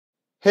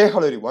Hey,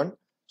 hello everyone.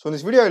 So in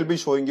this video, I will be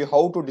showing you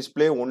how to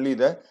display only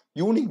the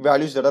unique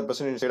values that are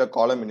present inside a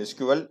column in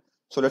SQL.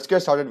 So let's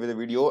get started with the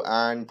video.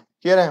 And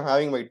here I am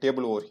having my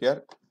table over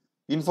here.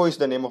 Info is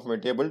the name of my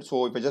table.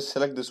 So if I just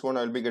select this one,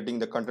 I will be getting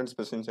the contents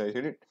present inside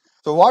it.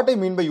 So what I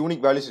mean by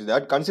unique values is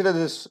that consider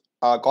this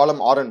column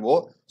R and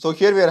O. So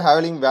here we are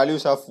having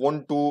values of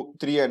 1, 2,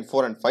 3 and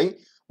 4 and 5.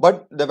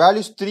 But the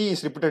values 3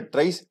 is repeated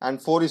thrice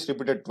and 4 is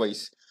repeated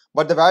twice.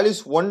 But the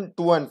values 1,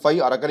 2 and 5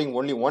 are occurring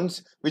only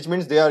once, which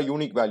means they are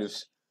unique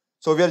values.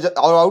 So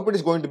our output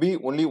is going to be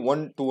only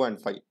 1, 2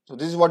 and 5. So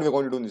this is what we are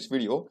going to do in this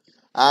video.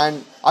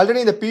 And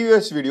already in the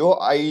previous video,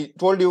 I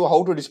told you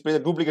how to display the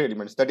duplicate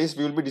elements. That is,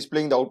 we will be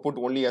displaying the output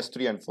only as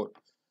 3 and 4.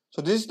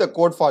 So this is the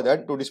code for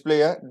that, to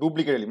display a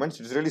duplicate elements.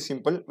 It's really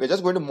simple. We're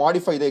just going to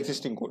modify the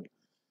existing code.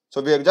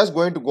 So we are just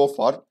going to go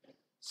for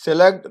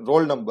select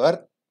roll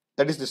number,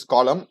 that is this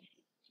column,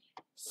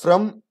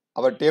 from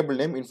our table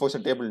name, info is a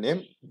table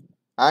name,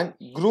 and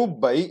group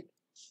by,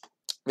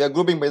 we are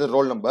grouping by the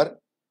roll number.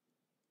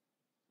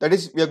 That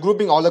is, we are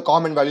grouping all the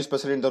common values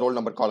present in the roll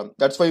number column.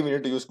 That's why we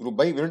need to use group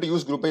by. We need to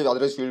use group by,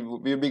 otherwise we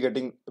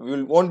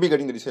won't be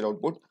getting the desired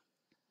output.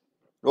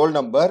 Roll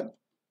number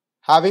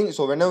having,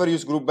 so whenever you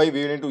use group by,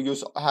 we need to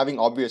use having,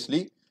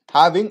 obviously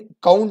having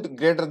count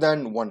greater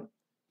than 1,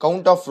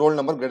 count of roll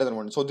number greater than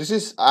 1. So this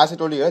is, as I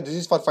told you, this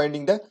is for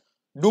finding the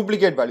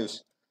duplicate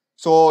values.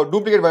 So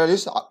duplicate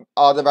values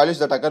are the values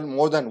that occur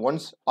more than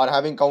once or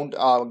having count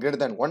greater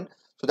than 1.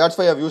 So that's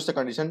why I've used the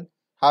condition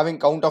having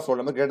count of roll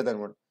number greater than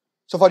 1.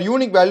 So for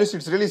unique values,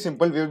 it's really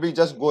simple. We will be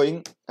just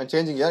going and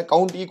changing here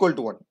count equal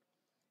to 1.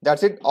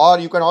 That's it. Or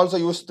you can also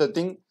use the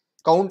thing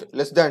count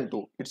less than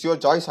 2. It's your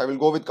choice. I will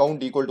go with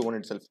count equal to 1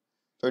 itself.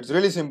 So it's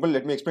really simple.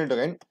 Let me explain it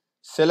again.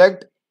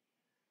 Select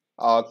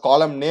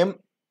column name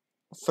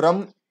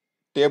from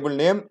table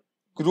name,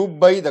 group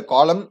by the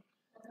column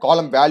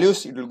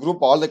values. It will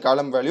group all the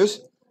column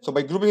values. So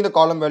by grouping the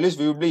column values,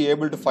 we will be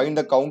able to find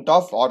the count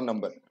of our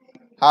number.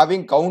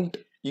 Having count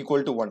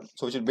equal to 1.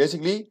 So it should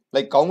basically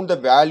like count the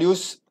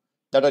values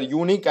that are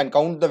unique and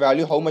count the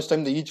value, how much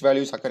time each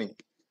value is occurring.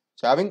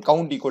 So having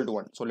count equal to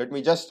 1. So let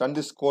me just run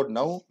this code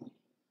now.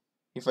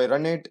 If I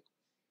run it,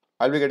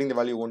 I'll be getting the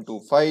value 1,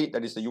 2, 5.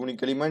 That is the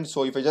unique element.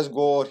 So if I just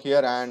go over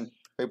here and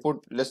if I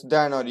put less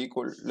than or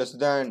equal less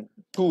than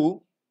 2,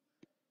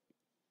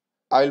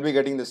 I'll be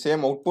getting the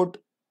same output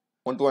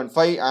 1, 2 and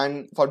 5.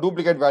 And for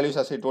duplicate values,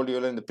 as I told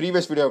you in the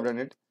previous video, I've done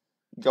it,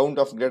 count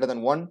of greater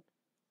than 1.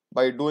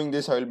 By doing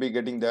this, I will be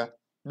getting the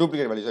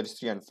duplicate values, that is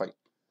 3 and 5.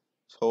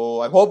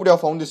 So I hope you have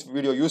found this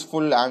video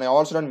useful, and I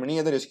also done many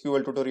other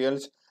SQL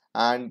tutorials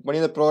and many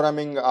other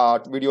programming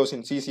videos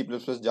in C, C++,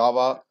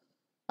 Java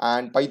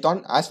and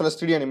Python, as well as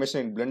 3D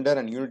animation in Blender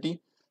and Unity.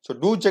 So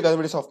do check other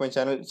videos of my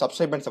channel,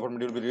 subscribe and support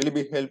me. It will really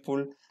be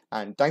helpful,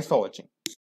 and thanks for watching.